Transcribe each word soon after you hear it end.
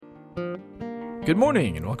Good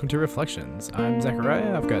morning and welcome to Reflections. I'm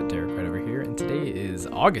Zachariah, I've got Derek right over here, and today is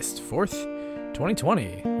August 4th,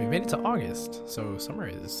 2020. We made it to August, so summer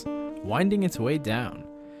is winding its way down.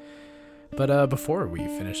 But before we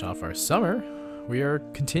finish off our summer, we are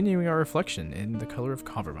continuing our reflection in The Color of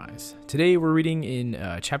Compromise. Today we're reading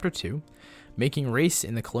in Chapter 2, Making Race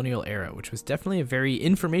in the Colonial Era, which was definitely a very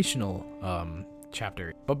informational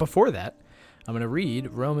chapter. But before that, I'm going to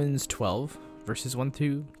read Romans 12, verses 1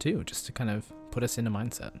 through 2, just to kind of put us into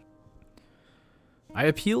mindset. I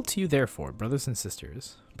appeal to you, therefore, brothers and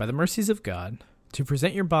sisters, by the mercies of God, to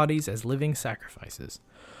present your bodies as living sacrifices,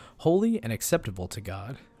 holy and acceptable to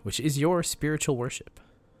God, which is your spiritual worship.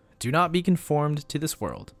 Do not be conformed to this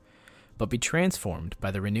world, but be transformed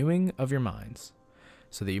by the renewing of your minds,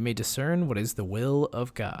 so that you may discern what is the will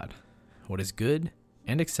of God, what is good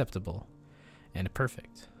and acceptable and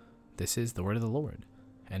perfect. This is the word of the Lord.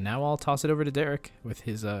 And now I'll toss it over to Derek with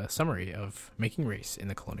his summary of Making Race in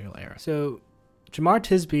the Colonial Era. So, Jemar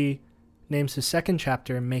Tisby names his second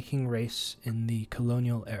chapter Making Race in the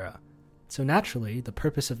Colonial Era. So naturally, the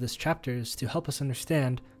purpose of this chapter is to help us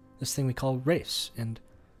understand this thing we call race and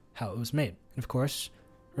how it was made. And of course,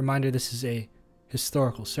 reminder, this is a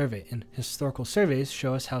historical survey, and historical surveys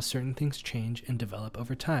show us how certain things change and develop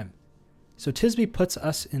over time. So Tisby puts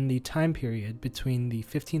us in the time period between the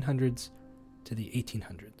 1500s to the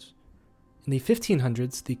 1800s. In the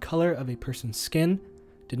 1500s, the color of a person's skin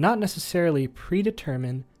did not necessarily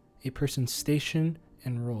predetermine a person's station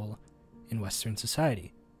and role in Western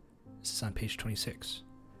society. This is on page 26.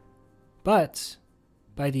 But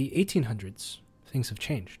by the 1800s, things have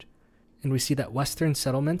changed, and we see that Western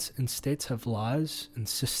settlements and states have laws and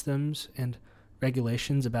systems and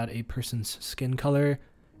regulations about a person's skin color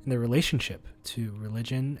and their relationship to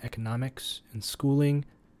religion, economics, and schooling,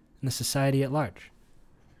 and the society at large.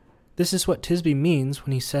 This is what Tisby means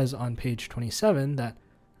when he says on page 27 that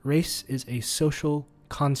race is a social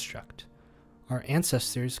construct. Our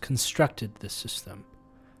ancestors constructed this system.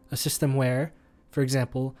 A system where, for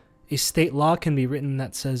example, a state law can be written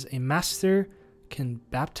that says a master can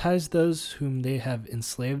baptize those whom they have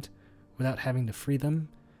enslaved without having to free them.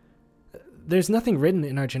 There's nothing written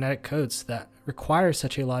in our genetic codes that requires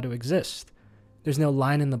such a law to exist. There's no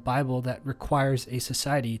line in the Bible that requires a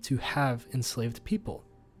society to have enslaved people.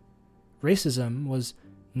 Racism was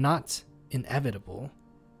not inevitable,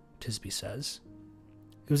 Tisby says.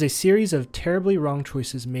 It was a series of terribly wrong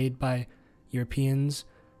choices made by Europeans,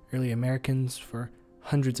 early Americans, for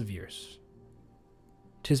hundreds of years.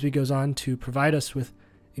 Tisby goes on to provide us with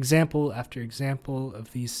example after example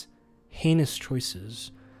of these heinous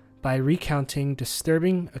choices by recounting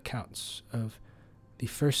disturbing accounts of the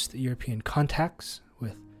first European contacts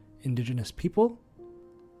with indigenous people,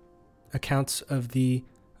 accounts of the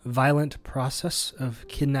violent process of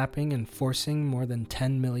kidnapping and forcing more than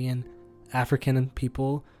 10 million African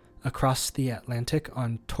people across the Atlantic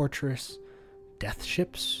on torturous death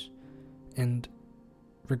ships, and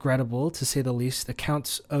regrettable, to say the least,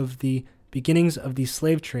 accounts of the beginnings of the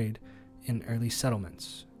slave trade in early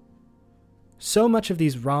settlements. So much of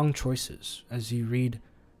these wrong choices, as you read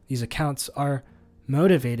these accounts, are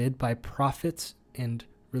motivated by profit and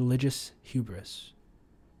religious hubris.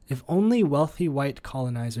 If only wealthy white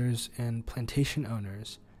colonizers and plantation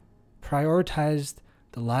owners prioritized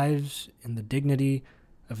the lives and the dignity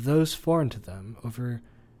of those foreign to them over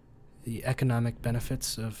the economic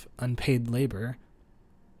benefits of unpaid labor,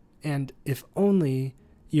 and if only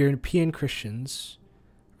European Christians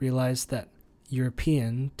realized that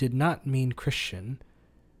European did not mean Christian,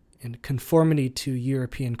 and conformity to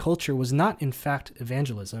European culture was not in fact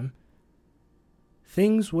evangelism,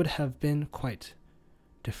 things would have been quite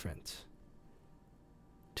different.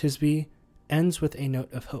 Tisby ends with a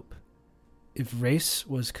note of hope. If race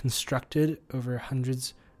was constructed over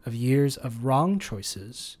hundreds of years of wrong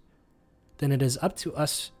choices, then it is up to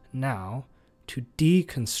us now to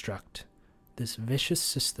deconstruct this vicious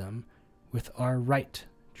system with our right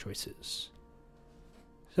choices.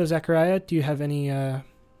 So, Zachariah, do you have any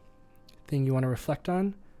thing you want to reflect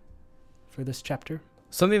on for this chapter?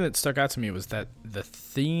 Something that stuck out to me was that the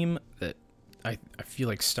theme that I feel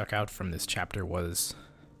like stuck out from this chapter was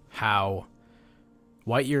how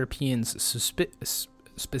white Europeans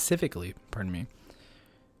specifically,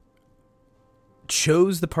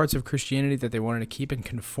 chose the parts of Christianity that they wanted to keep and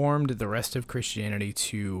conformed the rest of Christianity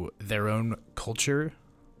to their own culture,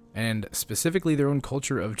 and specifically their own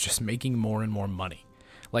culture of just making more and more money.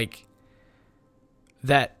 Like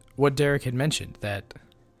that, what Derek had mentioned, that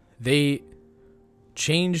they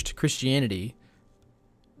changed Christianity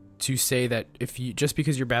to say that if you, just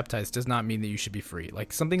because you're baptized does not mean that you should be free.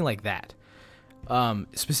 Like something like that.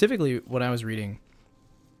 Specifically, when I was reading,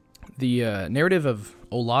 the narrative of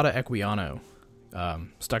Olaudah Equiano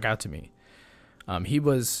stuck out to me. He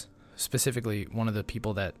was specifically one of the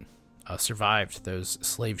people that survived those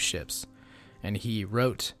slave ships, and he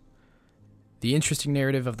wrote the interesting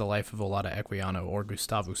narrative of the life of Olaudah Equiano, or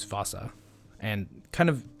Gustavus Vasa, and kind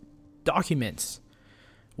of documents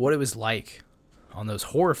what it was like on those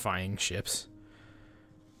horrifying ships,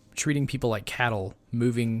 treating people like cattle,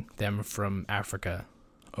 moving them from Africa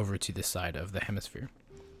over to this side of the hemisphere.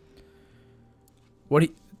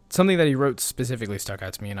 Something that he wrote specifically stuck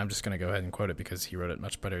out to me, and I'm just going to go ahead and quote it because he wrote it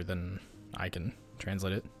much better than I can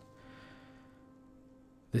translate it.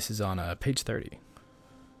 This is on page 30.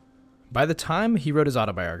 By the time he wrote his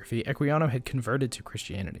autobiography, Equiano had converted to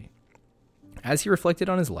Christianity. As he reflected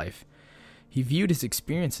on his life, he viewed his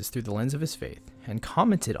experiences through the lens of his faith and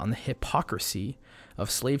commented on the hypocrisy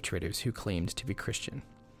of slave traders who claimed to be Christian.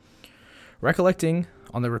 Recollecting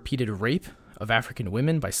on the repeated rape of African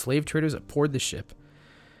women by slave traders aboard the ship,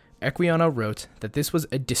 Equiano wrote that this was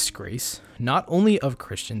a disgrace not only of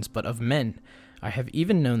Christians but of men. I have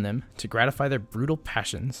even known them to gratify their brutal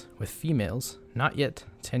passions with females not yet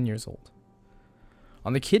 10 years old.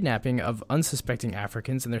 On the kidnapping of unsuspecting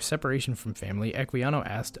Africans and their separation from family, Equiano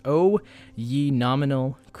asked, "O ye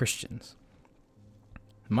nominal Christians,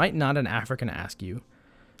 might not an African ask you,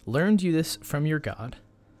 learned you this from your God,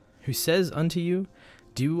 who says unto you,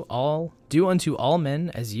 do unto all men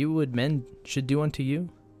as you would men should do unto you?"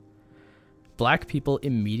 Black people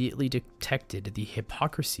immediately detected the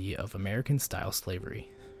hypocrisy of American-style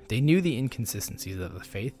slavery. They knew the inconsistencies of the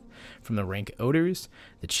faith from the rank odors,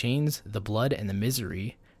 the chains, the blood, and the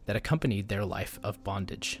misery that accompanied their life of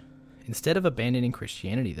bondage. Instead of abandoning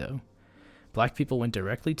Christianity, though, black people went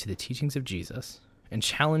directly to the teachings of Jesus and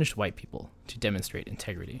challenged white people to demonstrate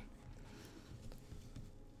integrity.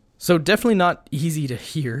 So definitely not easy to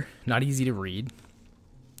hear, not easy to read,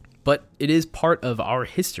 but it is part of our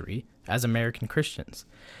history as American Christians.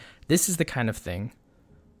 This is the kind of thing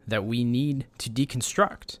that we need to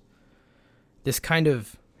deconstruct. This kind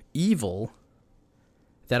of evil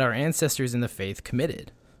that our ancestors in the faith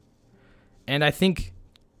committed. And I think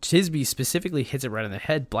Tisby specifically hits it right on the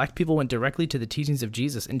head. Black people went directly to the teachings of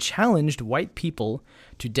Jesus and challenged white people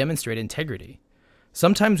to demonstrate integrity.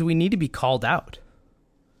 Sometimes we need to be called out,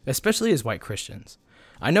 especially as white Christians.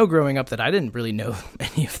 I know growing up that I didn't really know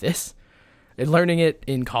any of this. And learning it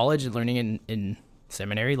in college and learning it in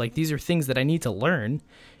seminary, like these are things that I need to learn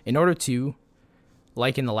in order to,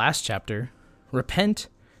 like in the last chapter, repent,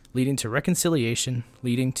 leading to reconciliation,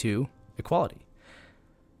 leading to equality.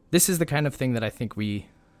 This is the kind of thing that I think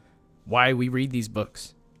why we read these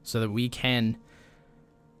books, so that we can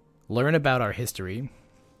learn about our history,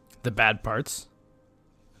 the bad parts,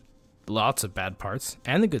 lots of bad parts,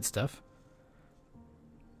 and the good stuff.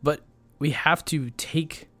 But we have to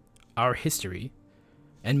take our history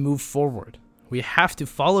and move forward. We have to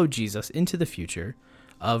follow Jesus into the future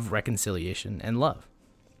of reconciliation and love.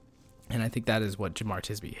 And I think that is what Jemar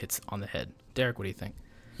Tisby hits on the head. Derek, what do you think?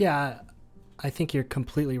 Yeah, I think you're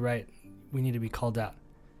completely right. We need to be called out.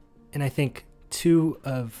 And I think two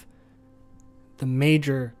of the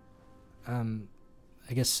major,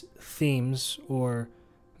 themes or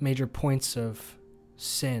major points of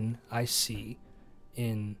sin I see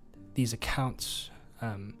in these accounts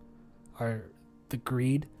are the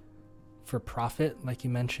greed for profit, like you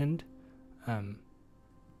mentioned.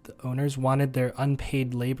 The owners wanted their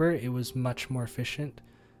unpaid labor. It was much more efficient.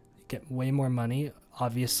 You get way more money,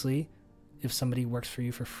 obviously, if somebody works for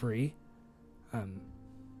you for free.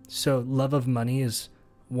 So love of money is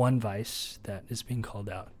one vice that is being called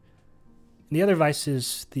out. And the other vice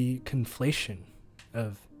is the conflation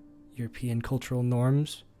of European cultural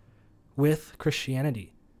norms with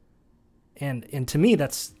Christianity. And to me,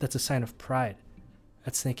 that's a sign of pride.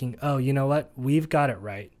 That's thinking, oh, you know what? We've got it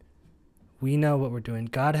right. We know what we're doing.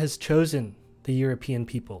 God has chosen the European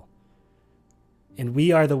people. And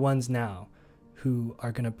we are the ones now who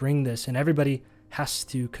are going to bring this, and everybody has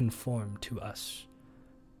to conform to us.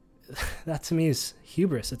 That to me is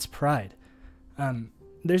hubris. It's pride.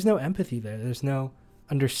 There's no empathy there. There's no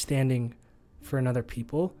understanding for another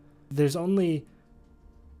people. There's only,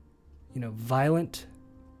 violent,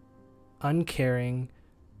 uncaring,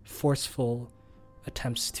 forceful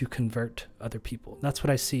attempts to convert other people. That's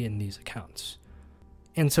what I see in these accounts.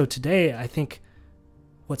 And so today, I think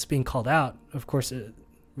what's being called out, of course,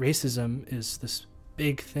 racism is this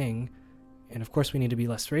big thing. And of course, we need to be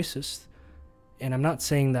less racist. And I'm not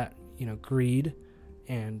saying that, greed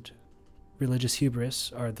and religious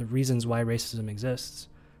hubris are the reasons why racism exists.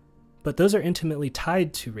 But those are intimately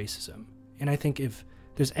tied to racism. And I think if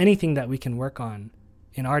there's anything that we can work on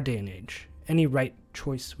in our day and age, any right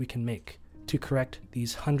choice we can make to correct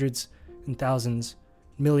these hundreds and thousands,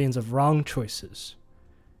 millions of wrong choices,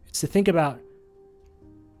 it's to think about,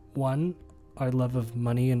 one, our love of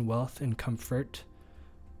money and wealth and comfort,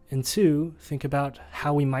 and two, think about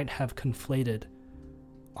how we might have conflated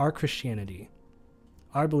our Christianity,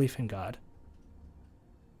 our belief in God,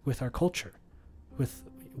 with our culture, with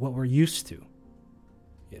what we're used to.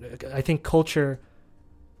 I think culture,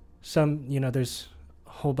 there's a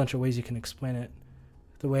whole bunch of ways you can explain it.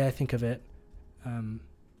 The way I think of it, I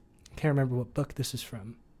can't remember what book this is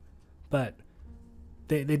from, but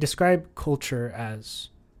they describe culture as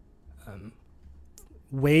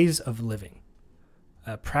ways of living,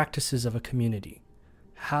 practices of a community,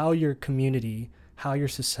 how your community, how your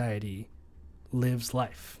society lives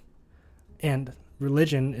life. And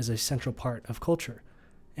religion is a central part of culture.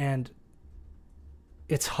 And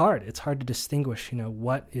it's hard to distinguish,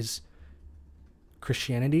 what is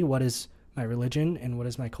Christianity, what is my religion, and what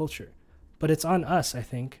is my culture. But it's on us, I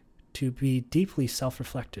think, to be deeply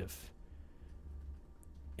self-reflective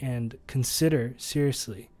and consider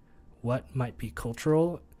seriously what might be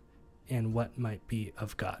cultural and what might be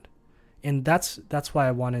of God. And that's why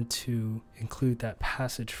I wanted to include that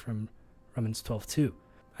passage from Romans 12:2.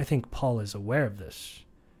 I think Paul is aware of this.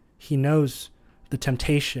 He knows the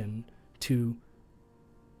temptation to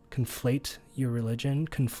conflate your religion,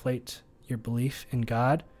 conflate your belief in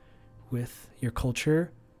God with your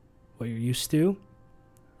culture, what you're used to,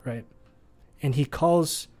 right? And he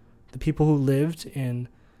calls the people who lived in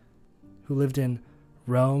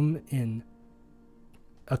Rome, in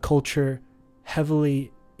a culture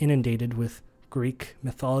heavily inundated with Greek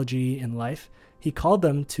mythology and life, he called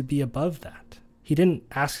them to be above that. He didn't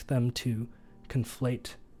ask them to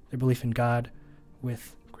conflate their belief in God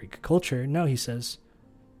with Greek culture. No, he says,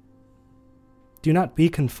 do not be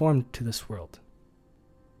conformed to this world.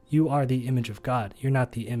 You are the image of God. You're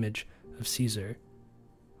not the image of Caesar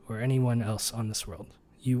or anyone else on this world.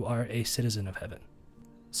 You are a citizen of heaven.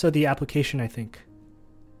 So the application, I think,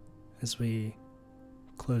 as we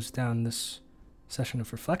close down this session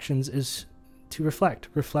of reflections, is to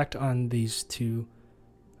reflect on these two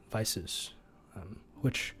vices,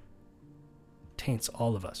 which taints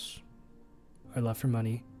all of us. Our love for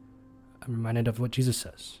money. I'm reminded of what Jesus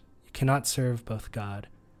says. You cannot serve both God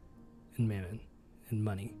and mammon, and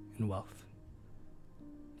money and wealth.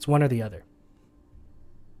 It's one or the other.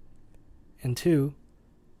 And two,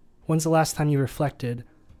 when's the last time you reflected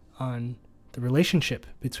on the relationship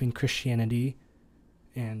between Christianity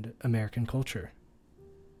and American culture?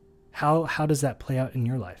 How does that play out in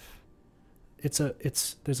your life?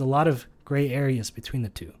 There's a lot of gray areas between the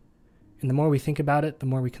two. And the more we think about it, the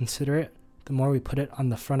more we consider it, the more we put it on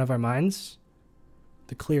the front of our minds,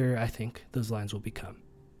 the clearer, I think, those lines will become.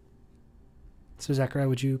 So, Zechariah,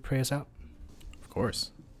 would you pray us out? Of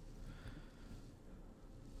course.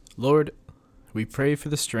 Lord, we pray for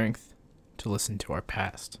the strength to listen to our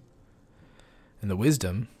past and the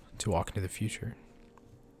wisdom to walk into the future.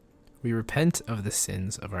 We repent of the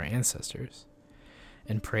sins of our ancestors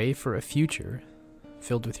and pray for a future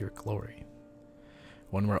filled with your glory,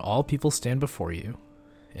 one where all people stand before you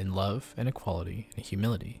in love and equality and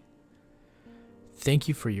humility. Thank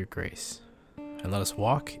you for your grace, and let us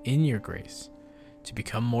walk in your grace to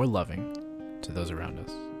become more loving to those around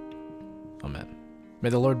us. Amen. May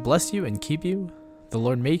the Lord bless you and keep you. The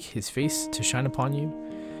Lord make his face to shine upon you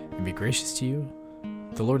and be gracious to you.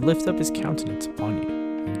 The Lord lift up his countenance upon you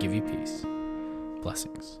and give you peace.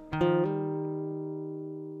 Blessings.